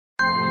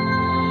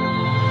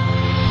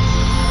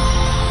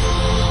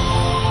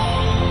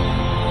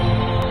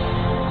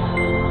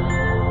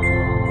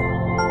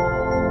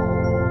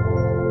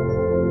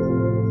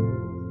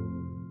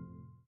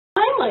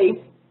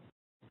finally,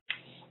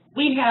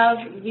 we have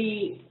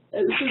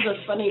this is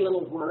a funny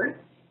little word,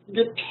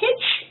 the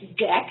pitch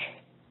deck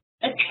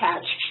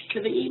attached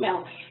to the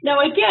email. Now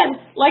again,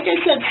 like I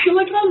said,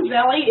 Silicon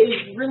Valley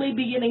is really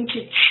beginning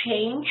to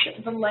change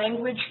the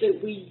language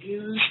that we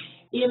use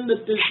in the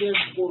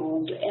business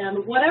world.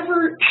 And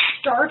whatever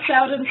starts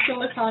out in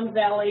Silicon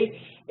Valley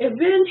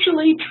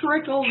eventually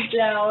trickles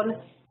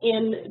down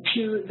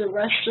into the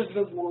rest of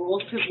the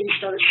world, because we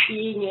start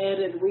seeing it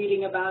and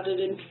reading about it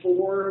in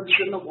Forbes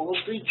and the Wall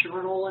Street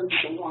Journal and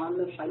so on,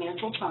 the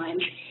Financial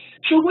Times.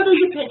 So what is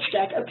a pitch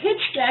deck? A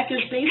pitch deck is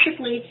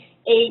basically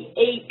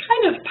a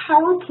kind of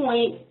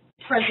PowerPoint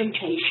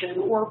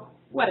presentation, or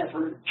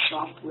whatever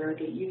software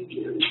that you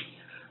use,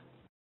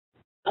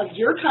 of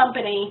your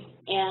company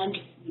and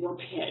your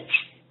pitch.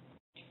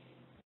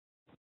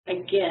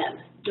 Again,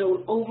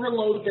 don't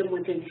overload them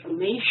with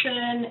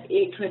information.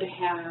 It could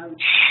have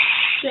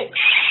 6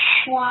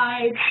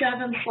 slides,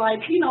 7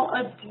 slides, you know,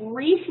 a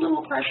brief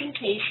little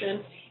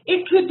presentation.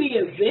 It could be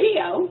a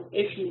video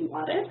if you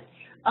want it.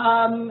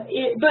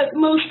 But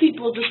most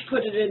people just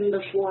put it in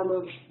the form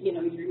of, you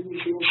know, your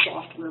usual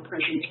software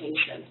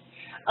presentation.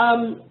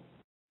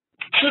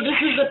 So this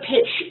is a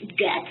pitch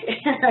deck,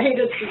 right?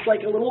 It's just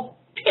like a little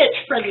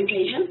pitch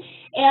presentation,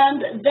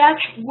 and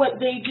that's what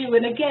they do.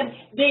 And again,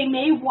 they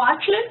may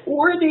watch it,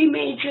 or they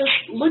may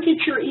just look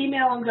at your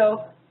email and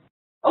go,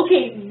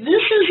 okay,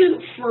 this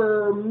isn't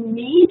for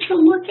me to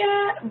look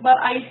at, but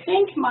I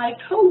think my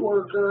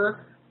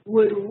coworker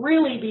would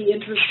really be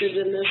interested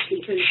in this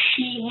because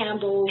she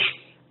handles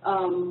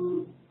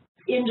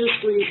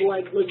industries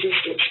like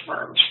logistics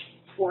firms,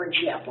 for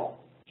example.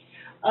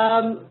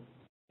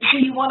 So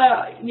you want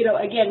to, you know,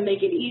 again,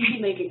 make it easy,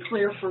 make it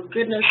clear. For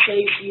goodness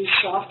sakes, use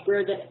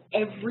software that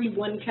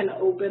everyone can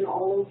open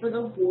all over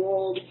the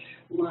world,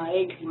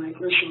 like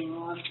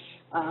Microsoft.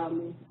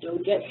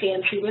 Don't get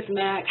fancy with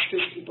Macs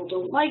because people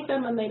don't like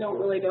them and they don't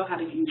really know how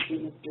to use them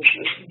in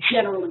business,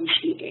 generally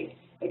speaking,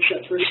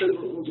 except for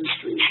certain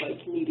industries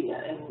like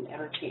media and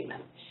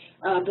entertainment.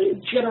 But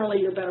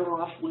generally, you're better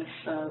off with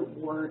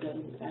Word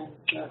and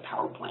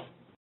PowerPoint.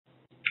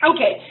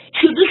 Okay,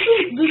 so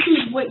this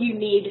is what you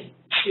need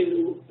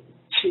to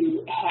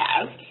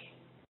have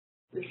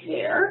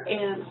there.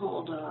 And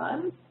hold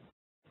on.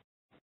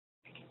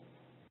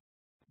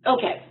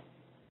 Okay.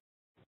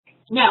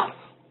 Now,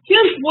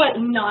 here's what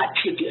not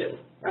to do,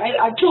 right?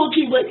 I've told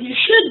you what you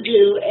should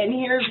do, and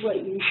here's what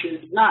you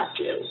should not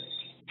do.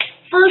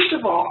 First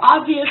of all,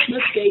 obvious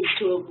mistakes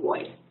to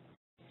avoid.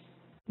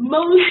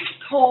 Most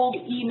cold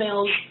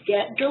emails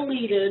get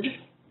deleted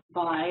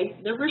by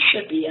the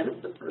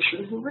recipient, the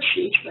person who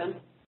receives them,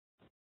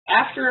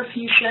 after a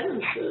few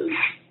sentences,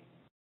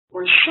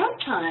 or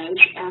sometimes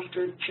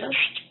after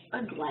just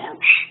a glance.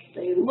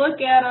 They look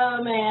at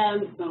them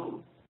and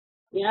boom.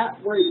 Yeah,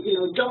 or, you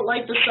know, don't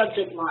like the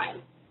subject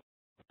line.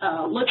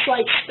 Looks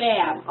like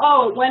spam.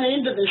 Oh, it went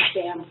into the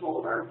spam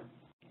folder.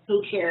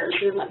 Who cares?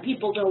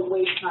 People don't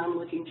waste time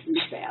looking through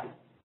spam.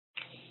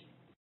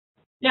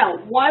 Now,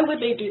 why would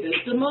they do this?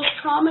 The most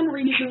common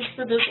reasons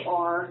for this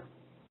are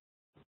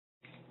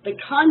the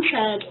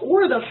content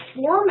or the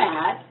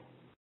format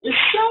is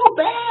so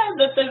bad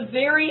that the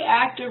very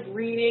act of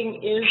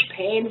reading is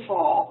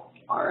painful.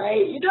 All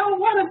right, you don't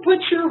want to put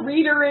your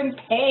reader in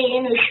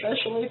pain,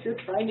 especially if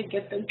you're trying to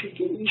get them to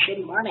give you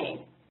some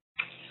money.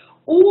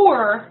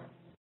 Or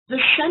the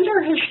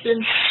sender has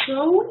been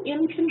so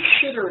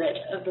inconsiderate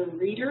of the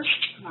reader's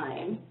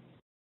time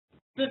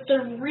that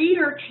the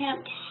reader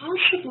can't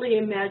possibly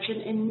imagine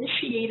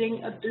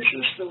initiating a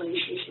business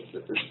relationship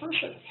with this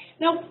person.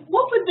 Now,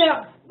 what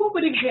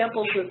would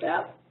examples of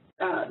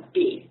that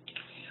be?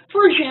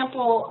 For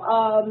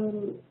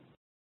example,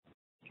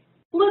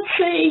 let's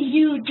say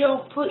you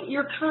don't put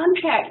your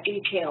contact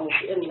details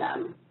in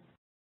them,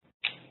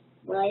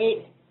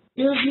 right?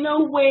 There's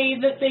no way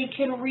that they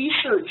can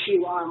research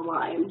you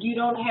online. You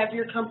don't have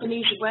your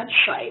company's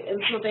website,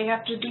 and so they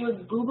have to do a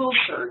Google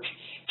search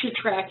to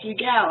track you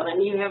down,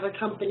 and you have a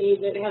company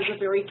that has a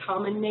very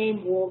common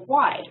name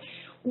worldwide.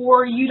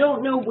 Or you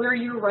don't know where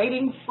you're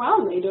writing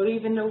from. They don't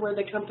even know where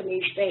the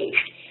company's based.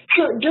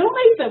 So don't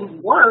make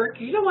them work.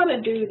 You don't want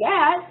to do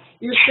that.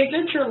 Your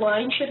signature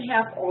line should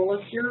have all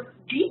of your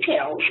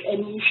details,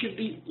 and you should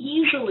be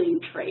easily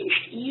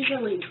traced,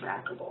 easily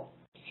trackable.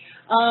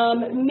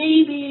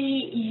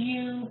 Maybe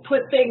you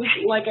put things,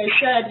 like I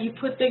said, you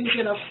put things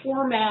in a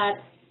format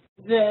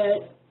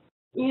that,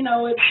 you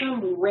know, it's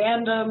some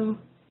random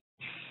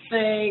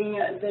thing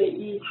that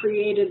you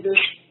created this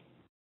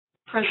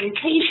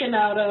presentation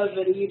out of,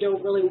 and you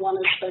don't really want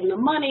to spend the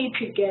money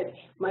to get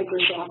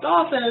Microsoft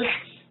Office,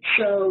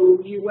 so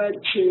you went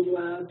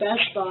to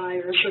Best Buy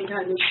or some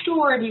kind of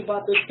store and you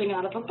bought this thing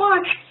out of a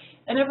box,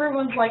 and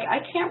everyone's like, I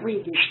can't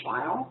read this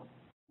file.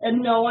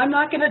 And no, I'm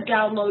not going to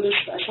download a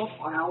special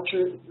file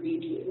to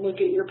look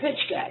at your pitch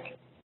deck,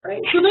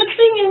 right? So that's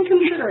being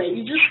inconsiderate.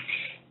 You just,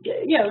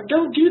 you know,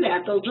 don't do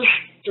that.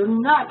 They're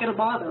not going to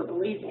bother,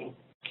 believe me.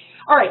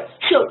 All right,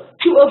 so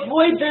to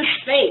avoid this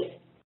fate,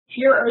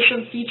 here are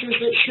some features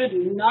that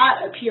should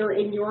not appear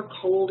in your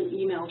cold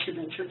email to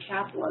venture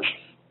capitalists.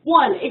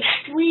 1,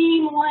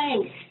 extreme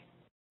length.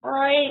 All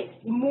right,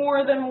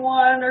 more than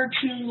 1 or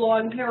 2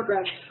 long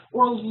paragraphs,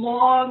 or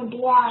long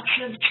blocks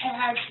of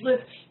text with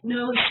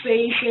no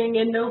spacing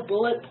and no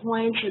bullet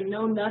points and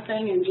no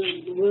nothing and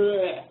just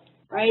bleh,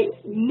 right?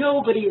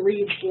 Nobody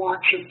reads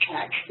blocks of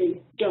text.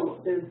 They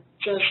don't. They're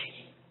just,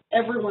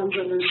 everyone's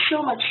under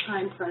so much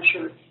time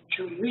pressure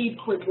to read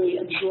quickly,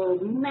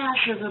 absorb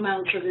massive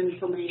amounts of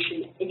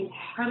information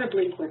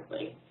incredibly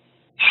quickly.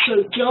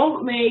 So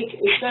don't make,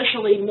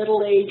 especially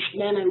middle-aged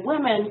men and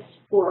women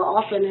who are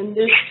often in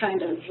this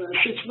kind of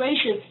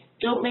situation,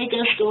 don't make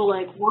us go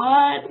like,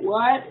 what,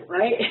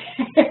 right?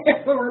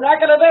 We're not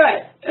going to do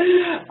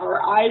it.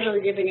 Our eyes are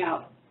giving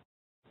out.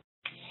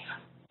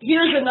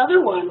 Here's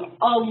another one,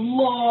 a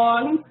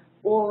long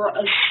or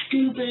a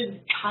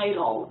stupid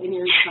title in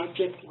your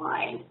subject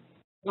line.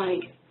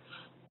 Like,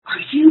 are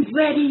you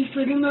ready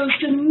for the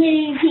most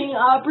amazing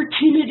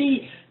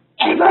opportunity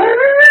ever?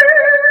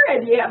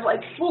 And you have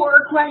like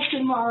 4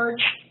 question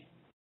marks.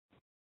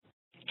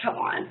 Come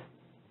on,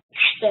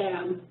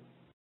 spam,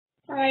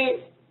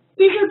 right?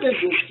 These are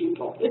business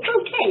people. It's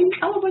okay.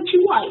 Tell them what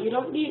you want. You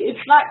don't need.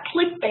 It's not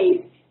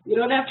clickbait. You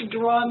don't have to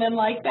draw them in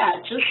like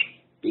that. Just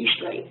be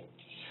straight.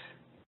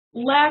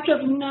 Lack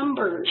of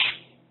numbers,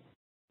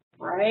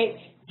 right?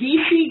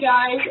 VC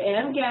guys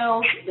and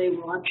gals, they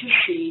want to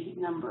see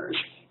numbers.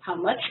 How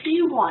much do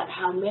you want?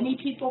 How many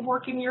people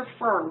work in your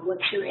firm?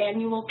 What's your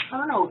annual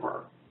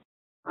turnover?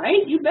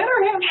 Right? You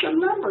better have some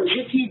numbers.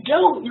 If you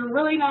don't, you're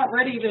really not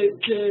ready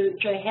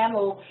to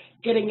handle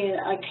getting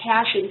a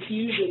cash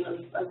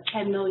infusion of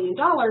 $10 million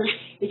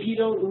if you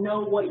don't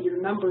know what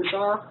your numbers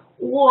are,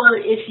 or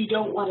if you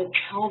don't want to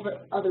tell the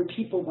other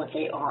people what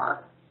they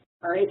are.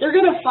 All right? They're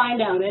going to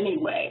find out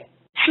anyway.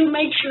 So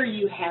make sure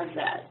you have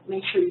that.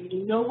 Make sure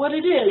you know what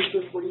it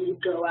is before you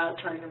go out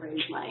trying to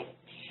raise money.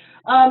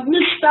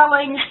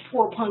 Misspellings,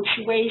 poor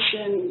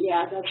punctuation,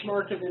 yeah, that's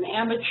mark of an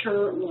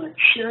amateur. Look,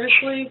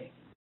 seriously,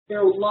 there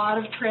are a lot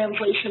of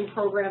translation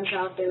programs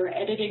out there,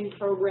 editing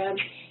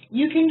programs.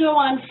 You can go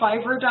on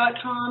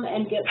Fiverr.com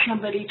and get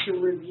somebody to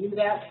review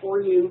that for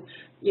you,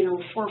 you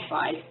know, for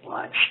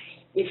 $5.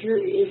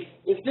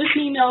 If this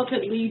email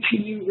could lead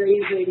to you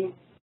raising,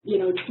 you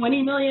know,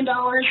 $20 million,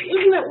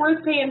 isn't it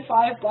worth paying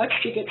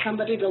 $5 to get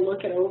somebody to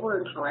look it over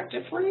and correct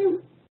it for you?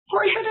 Of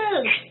course it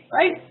is,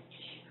 right?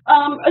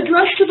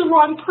 Addressed to the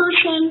wrong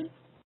person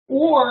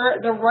or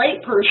the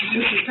right person,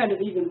 this is kind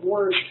of even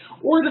worse,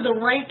 or to the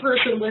right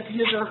person with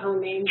his or her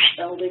name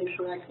spelled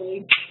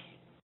incorrectly.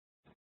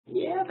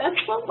 Yeah, that's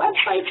what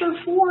websites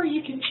are for.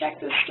 You can check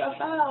this stuff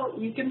out.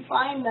 You can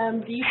find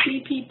them.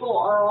 VC people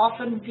are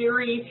often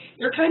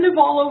they're kind of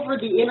all over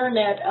the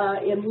internet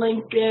in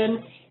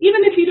LinkedIn.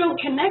 Even if you don't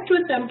connect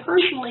with them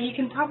personally, you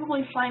can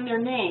probably find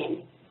their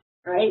name,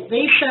 right?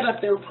 They set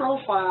up their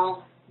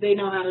profile. They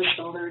know how to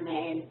spell their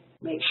name.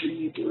 Make sure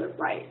you do it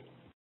right.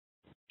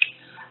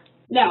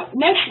 Now,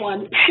 next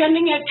one,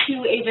 sending it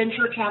to a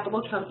venture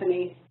capital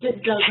company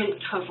that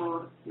doesn't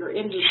cover your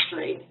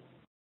industry.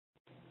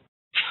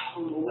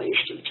 Total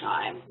waste of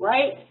time,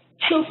 right?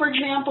 So, for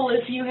example,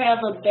 if you have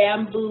a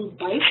bamboo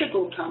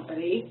bicycle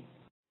company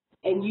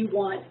and you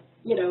want,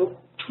 you know,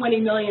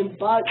 $20 million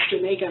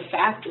to make a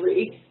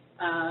factory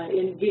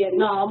in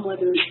Vietnam where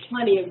there's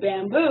plenty of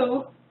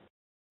bamboo,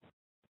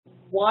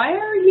 why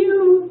are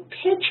you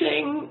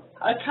pitching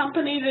a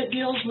company that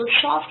deals with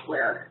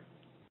software?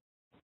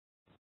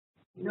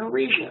 No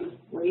reason.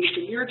 Waste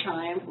of your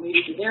time,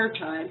 waste of their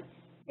time.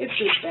 It's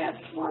just bad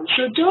form.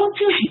 So don't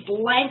just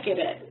blanket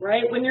it,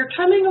 right? When you're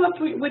coming up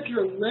with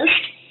your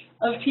list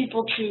of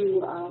people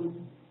to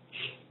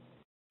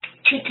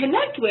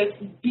connect with,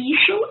 be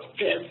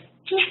selective.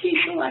 Just be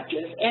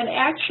selective. And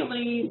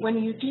actually,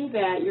 when you do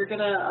that, you're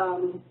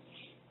gonna,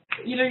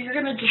 you're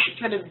gonna just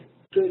kind of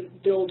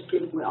build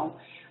goodwill.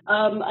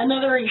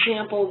 Another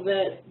example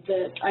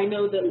that I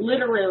know that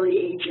literary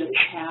agents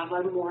have,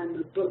 I'm more in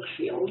the book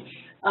field,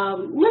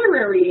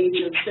 literary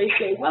agents, they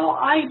say, well,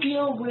 I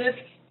deal with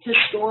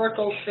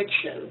historical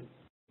fiction.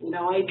 You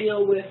know, I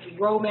deal with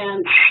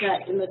romance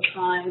set in the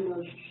time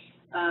of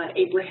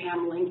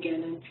Abraham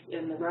Lincoln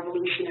and the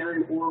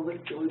Revolutionary War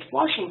with George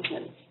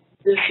Washington.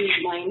 This is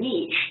my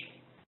niche.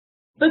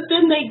 But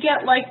then they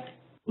get like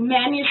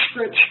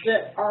manuscripts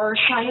that are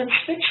science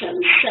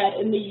fiction set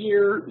in the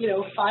year,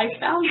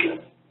 5000.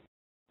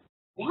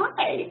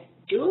 Why?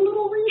 Do a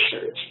little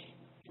research,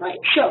 right?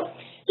 So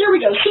there we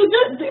go. So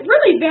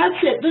really,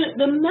 that's it.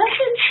 The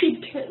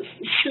message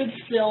should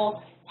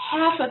fill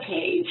half a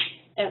page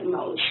at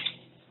most.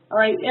 All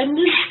right, and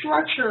this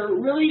structure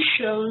really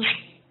shows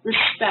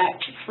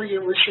respect for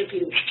your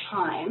recipient's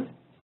time,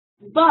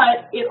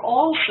 but it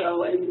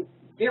also, and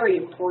very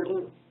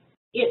important,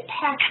 it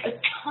packs a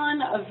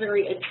ton of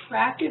very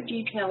attractive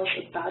details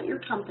about your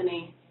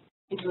company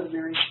into a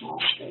very small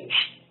space.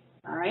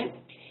 All right.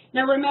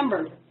 Now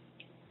remember,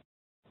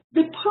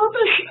 the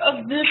purpose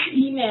of this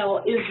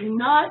email is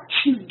not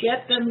to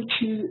get them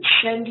to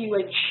send you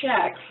a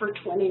check for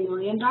 $20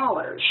 million.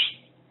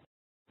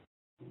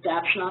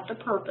 That's not the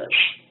purpose.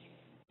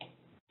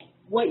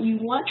 What you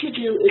want to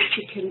do is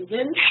to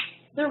convince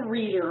the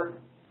reader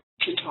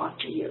to talk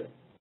to you.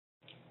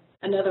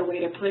 Another way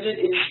to put it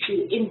is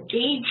to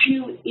engage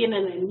you in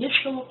an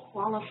initial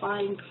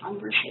qualifying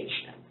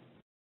conversation,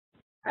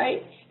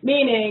 right?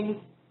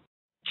 Meaning,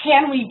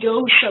 can we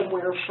go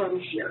somewhere from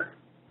here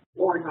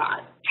or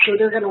not? So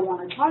they're going to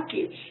want to talk to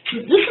you.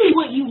 So this is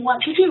what you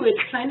want to do.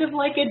 It's kind of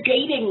like a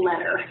dating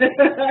letter.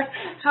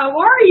 How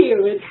are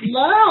you? It's,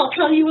 well, I'll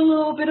tell you a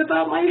little bit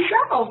about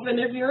myself. And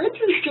if you're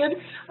interested,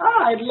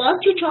 I'd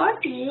love to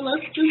talk to you.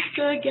 Let's just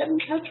get in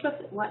touch with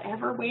it,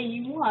 whatever way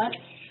you want.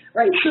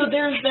 Right, so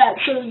there's that.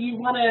 So you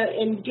want to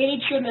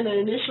engage them in an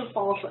initial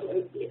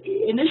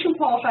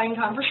qualifying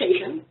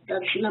conversation.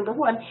 That's number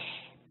one.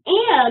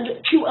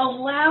 And to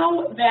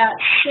allow that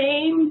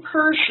same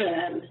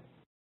person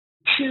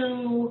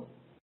to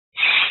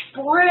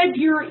spread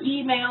your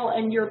email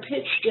and your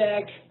pitch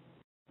deck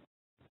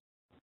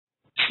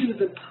to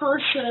the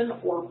person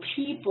or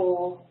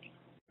people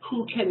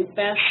who can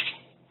best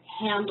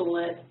handle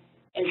it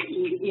as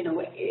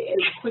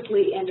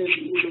quickly and as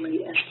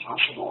easily as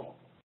possible.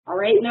 All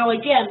right, now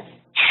again,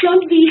 some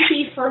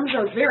VC firms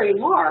are very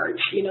large.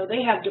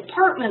 They have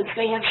departments,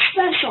 they have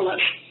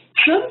specialists.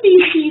 Some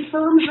VC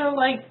firms are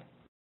like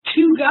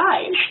 2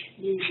 guys,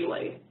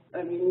 usually.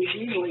 I mean, it's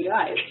usually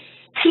guys.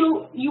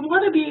 So you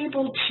want to be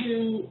able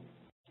to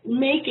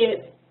make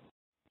it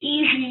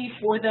easy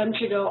for them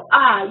to go,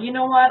 you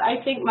know what, I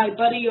think my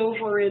buddy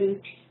over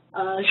in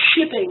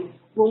shipping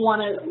will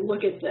want to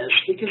look at this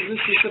because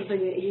this is something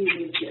that he's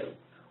into.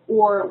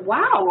 Or,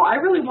 wow, I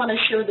really want to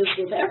share this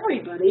with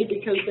everybody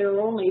because there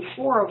are only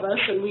 4 of us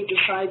and we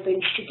decide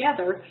things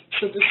together,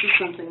 so this is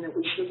something that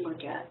we should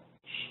look at.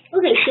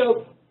 Okay,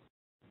 so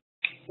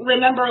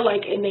remember,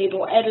 like,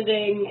 enable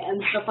editing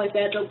and stuff like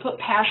that. Don't put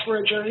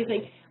passwords or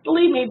anything.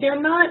 Believe me, they're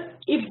not,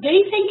 if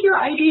they think your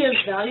idea is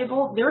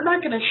valuable, they're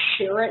not going to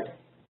share it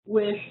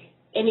with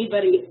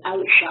anybody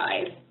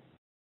outside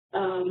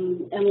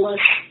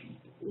unless,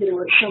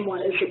 it's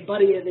someone, it's a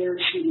buddy of theirs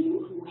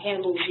who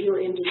handles your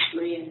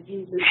industry and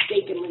you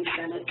mistakenly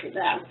send it to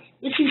them,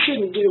 which you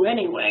shouldn't do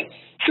anyway.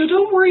 So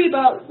don't worry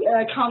about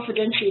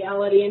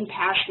confidentiality and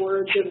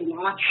passwords and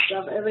locked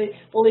stuff.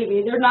 Believe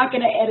me, they're not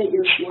going to edit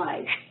your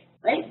slides,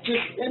 right?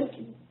 Just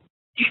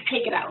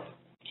take it out.